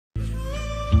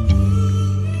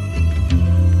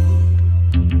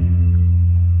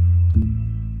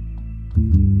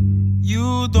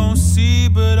see,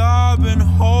 but I've been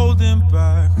holding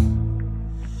back.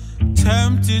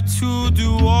 Tempted to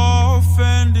do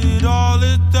offended all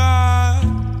of that.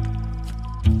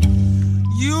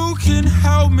 You can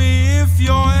help me if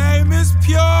your aim is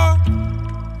pure,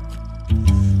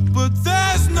 but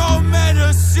there's no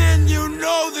medicine, you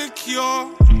know the cure.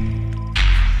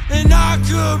 And I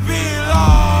could be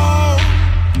lost,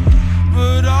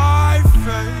 but I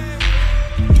faith,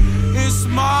 it's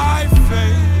my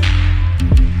fate.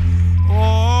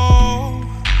 Oh,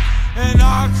 and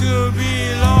I could be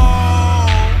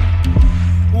lost,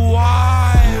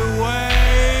 why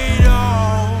wait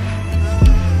on?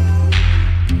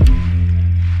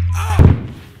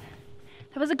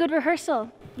 That was a good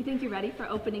rehearsal. You think you're ready for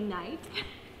opening night?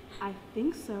 I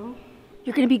think so.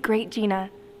 You're gonna be great, Gina.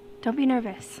 Don't be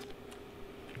nervous.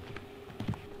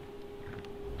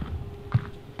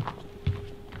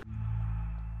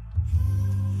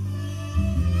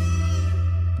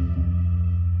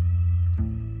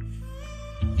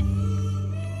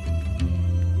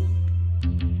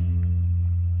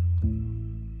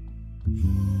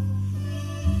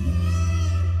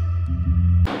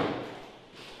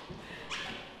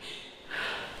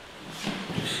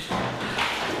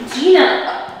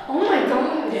 Gina! Oh my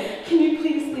god! Can you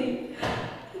please leave?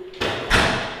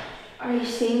 Are you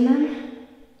seeing them?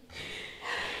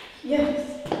 Yes.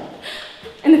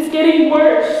 And it's getting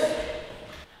worse.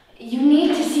 You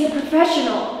need to see a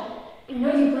professional. I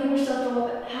know you blame yourself for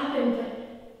what happened, but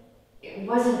it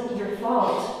wasn't your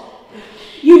fault.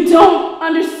 You don't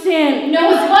understand.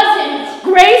 No, it wasn't!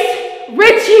 Grace,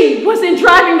 Richie wasn't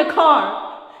driving the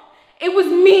car. It was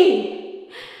me.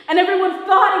 And everyone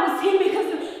thought it was him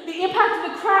because of the impact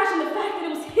of the crash and the fact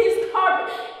that it was his car.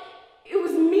 But it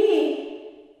was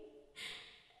me.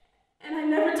 And I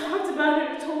never talked about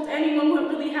it or told anyone what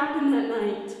really happened that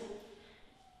night.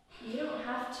 You don't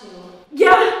have to.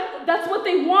 Yeah, that's what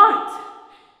they want.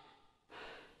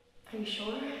 Are you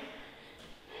sure?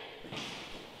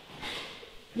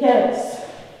 Yes.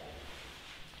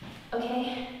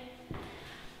 Okay.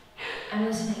 I'm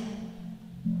listening.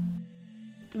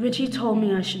 Richie told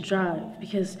me I should drive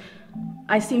because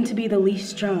I seemed to be the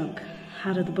least drunk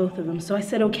out of the both of them, so I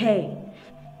said okay.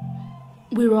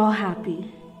 We were all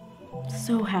happy,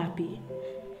 so happy.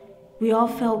 We all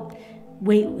felt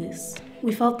weightless.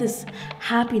 We felt this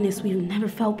happiness we've never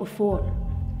felt before.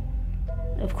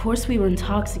 Of course we were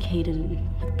intoxicated with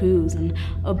booze and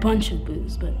a bunch of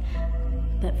booze, but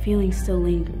that feeling still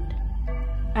lingered.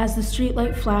 As the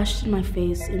streetlight flashed in my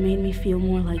face, it made me feel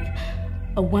more like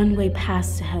a one-way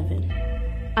pass to heaven.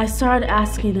 I started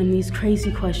asking them these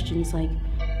crazy questions like,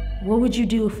 what would you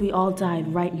do if we all died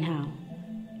right now?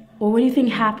 Or what do you think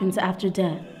happens after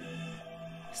death?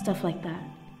 Stuff like that.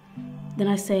 Then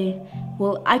I say,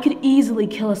 well, I could easily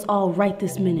kill us all right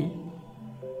this minute.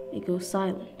 It goes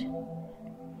silent.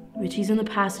 Richie's in the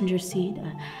passenger seat.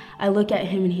 I look at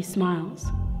him and he smiles.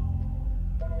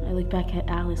 I look back at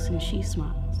Alice and she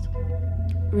smiles.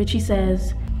 Richie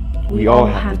says, we all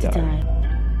have to die.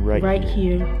 Right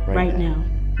here, right now.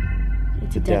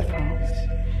 It's a death promise.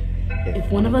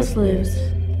 If one of us lives,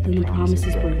 then the promise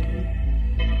is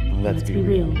broken. Let's be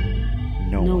real.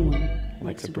 No one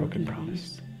likes a broken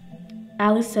promise.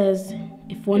 Alice says,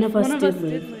 if one of us did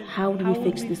live, how would we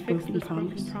fix this broken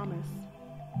promise?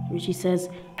 Richie says,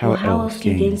 well, how else do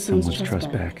you gain someone's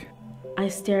trust back? I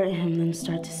stare at him, then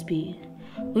start to speed.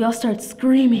 We all start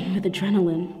screaming with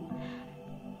adrenaline.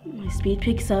 My speed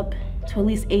picks up to at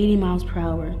least 80 miles per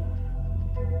hour.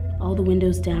 All the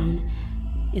windows down.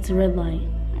 It's a red light.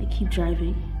 I keep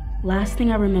driving. Last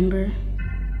thing I remember,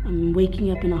 I'm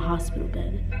waking up in a hospital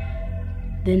bed.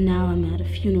 Then now I'm at a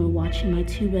funeral watching my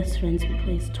two best friends be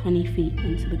placed 20 feet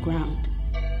into the ground.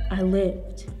 I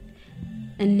lived.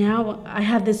 And now I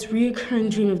have this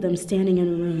reoccurring dream of them standing in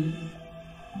a room.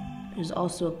 There's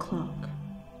also a clock.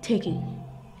 Ticking.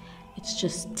 It's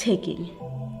just ticking.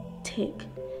 Tick,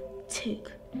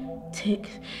 tick, tick.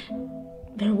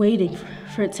 They're waiting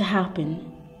for it to happen.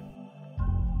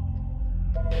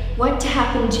 What to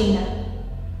happen, Gina?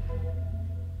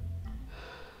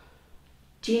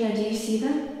 Gina, do you see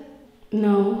them?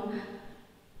 No.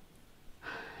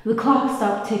 The clock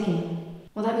stopped ticking.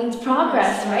 Well, that means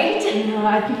progress, right? No,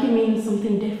 I think it means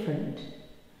something different.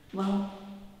 Well,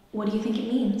 what do you think it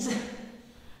means?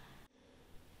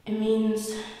 It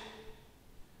means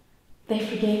they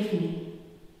forgave me.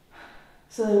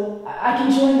 So I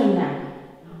can join them now.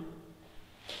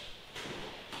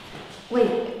 Wait,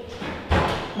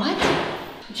 what?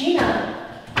 Gina!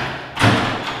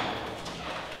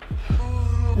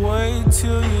 Wait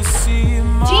till you see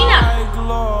my Gina!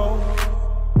 glow.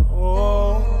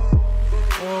 Oh,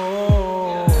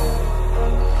 oh.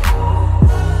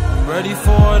 ready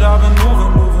for it, I've been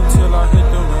moving till I hit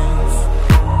the rings.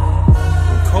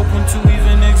 Been coping to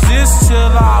even exist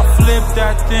till I flip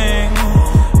that thing.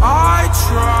 I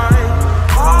tried